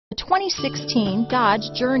2016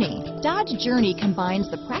 Dodge Journey. Dodge Journey combines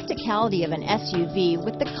the practicality of an SUV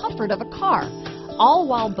with the comfort of a car, all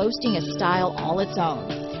while boasting a style all its own.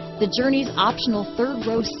 The Journey's optional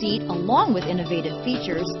third-row seat, along with innovative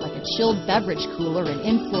features like a chilled beverage cooler and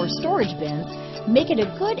in-floor storage bins, make it a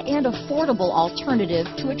good and affordable alternative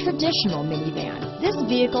to a traditional minivan. This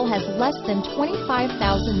vehicle has less than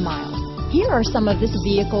 25,000 miles. Here are some of this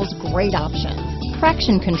vehicle's great options: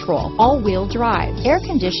 traction control, all-wheel drive, air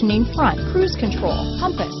conditioning front, cruise control,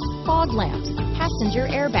 compass, fog lamps, passenger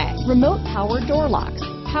airbag, remote power door locks,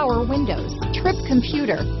 power windows, trip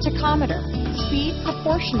computer, tachometer, speed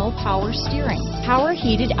proportional power steering, power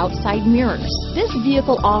heated outside mirrors. This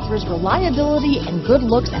vehicle offers reliability and good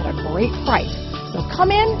looks at a great price. So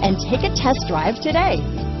come in and take a test drive today.